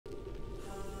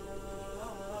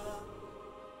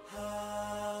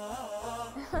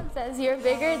Someone says you're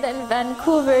bigger than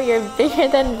Vancouver, you're bigger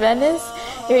than Venice,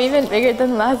 you're even bigger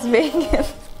than Las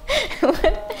Vegas.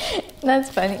 That's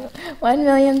funny. 1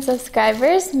 million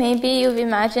subscribers. Maybe you've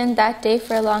imagined that day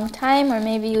for a long time, or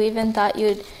maybe you even thought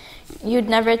you'd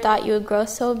never thought you would grow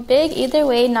so big. Either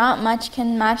way, not much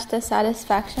can match the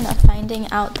satisfaction of finding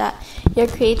out that your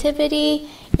creativity,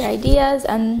 your ideas,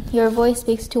 and your voice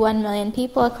speaks to 1 million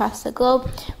people across the globe.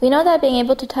 We know that being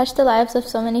able to touch the lives of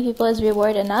so many people is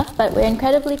reward enough, but we're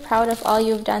incredibly proud of all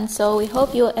you've done, so we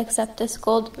hope you'll accept this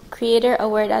Gold Creator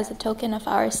Award as a token of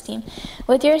our esteem.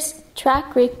 With your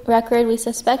track record, we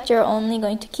suspect you're only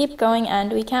going to keep growing,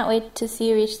 and we can't wait to see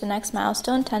you reach the next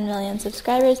milestone, 10 million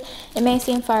subscribers. It may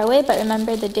seem far away, but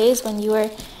remember the days when you were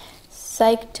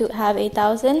psyched to have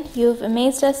 8,000. You've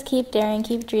amazed us. Keep daring,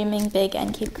 keep dreaming big,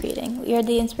 and keep creating. You're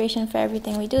the inspiration for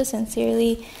everything we do.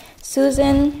 Sincerely,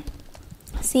 Susan,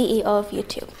 CEO of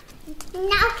YouTube.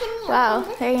 Wow,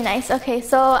 very nice. Okay,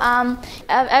 so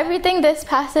everything this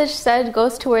passage said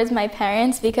goes towards my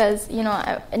parents, because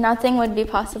nothing would be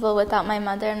possible without my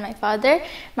mother and my father,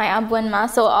 my abu and ma.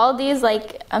 So all these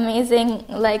amazing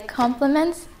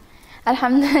compliments,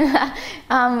 alhamdulillah,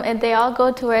 they all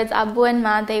go towards abu and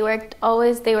ma. They worked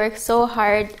so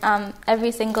hard,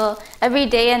 every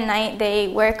day and night. They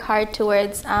work hard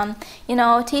towards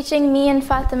teaching me and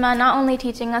Fatima, not only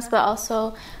teaching us but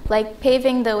also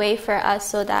paving the way for us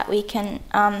so that we can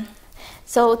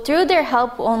so through their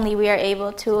help only we are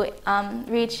able to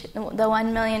reach the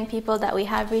 1 million people that we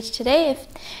have reached today.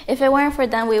 If it weren't for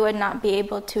them, we would not be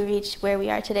able to reach where we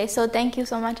are today. So thank you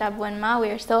so much, Abu and Ma. We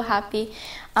are so happy,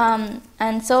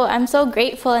 and so I'm so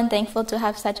grateful and thankful to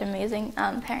have such amazing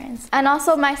parents. And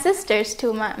also my sisters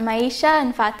too, Maisha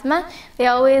and Fatima. They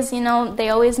always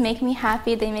make me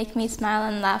happy. They make me smile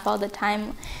and laugh all the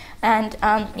time. And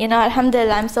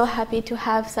alhamdulillah, I'm so happy to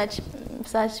have such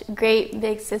a great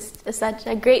big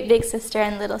sister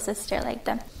and little sister like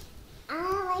them.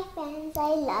 My friends,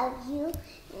 I love you.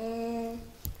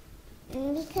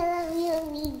 Because of you,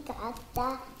 we got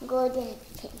the golden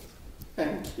pin.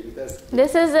 Thank you.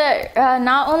 This is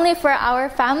not only for our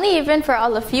family, even for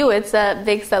all of you, it's a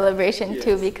big celebration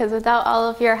too, because without all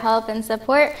of your help and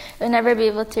support, we'll never be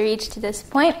able to reach to this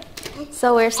point.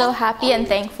 So we're so happy and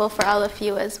thankful for all of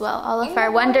you as well, all of our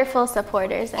wonderful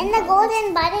supporters. And the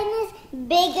golden button is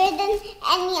bigger than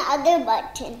any other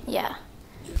button. Yeah,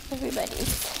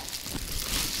 everybody's.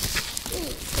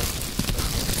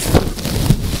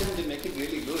 They make it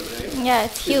really good, right? Yeah,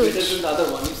 it's huge. It's better than the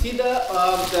other one. You see the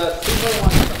silver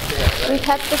one up there, right? We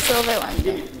kept the silver one.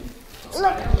 Give it to me.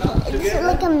 Look, it's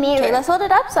like a mirror. Okay, let's hold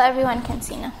it up so everyone can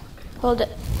see now. Hold it.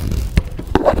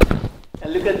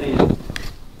 And look at this.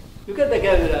 Look at the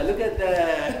camera. Look at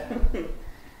the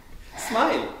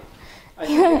smile.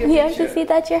 You have to see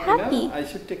that you're happy. I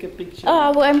should take a picture.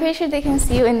 Oh, well, I'm pretty sure they can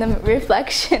see you in the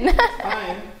reflection.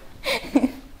 Fine.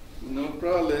 No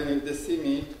problem if they see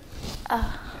me.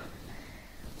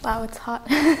 Wow, it's hot.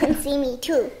 You can see me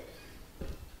too.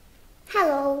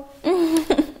 Hello.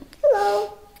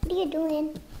 Hello. What are you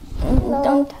doing? Hello.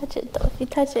 Don't touch it though. If you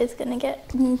touch it, it's gonna get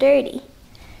dirty.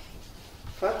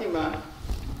 Fatima,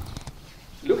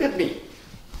 look at me.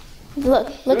 Look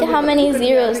at how many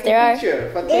zeros there are.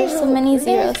 There's so many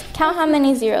zeros. Count how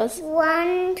many zeros.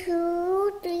 1,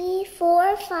 2, 3,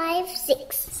 4, 5,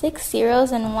 6. 6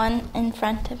 zeros and 1 in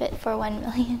front of it for 1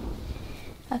 million.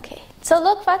 Okay. So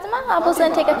look, Fatima, Abu's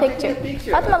gonna take a picture.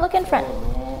 Fatima, look in front. Oh,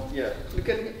 no. Yeah, look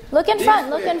at me. Look in front.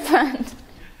 Look in front.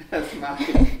 Smile.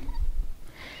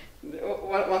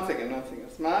 One second.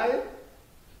 Smile.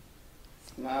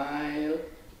 Smile.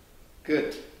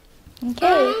 Good. Okay.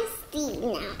 Now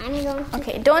I'm going to.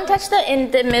 Okay, don't touch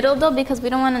in the middle though, because we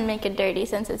don't want to make it dirty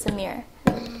since it's a mirror.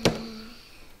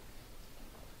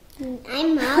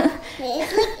 I'm up.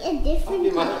 It's like a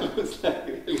different color.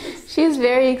 She's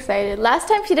very excited. Last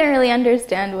time she didn't really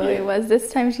understand what it was.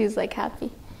 This time she's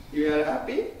happy. You are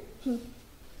happy?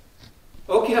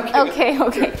 Okay.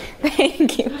 Okay.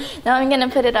 Thank you. Now I'm gonna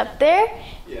put it up there.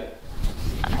 Yeah.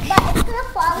 But it's gonna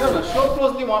fall. No, show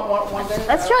closely one time.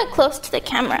 Let's show it close to the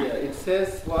camera. Yeah, it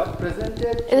says what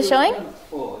presented. Is it showing?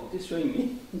 Oh, it is showing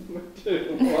me.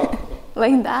 Wow.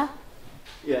 Like that?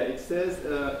 Yeah, it says,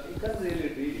 you can't really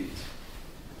read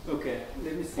it. Okay,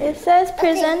 let me see. It says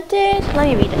presented, let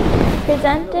me read it.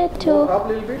 Presented to... Up a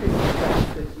little bit.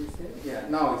 Yeah,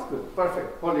 now it's good.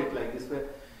 Perfect. Hold it like this way.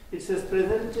 It says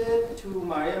presented to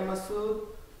Maryam Masud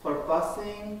for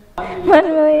passing 1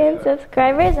 million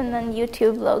subscribers and then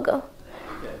YouTube logo.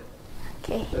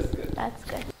 Okay. That's good. That's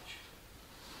good.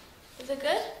 Is it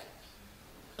good?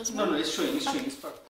 No, it's showing. It's perfect.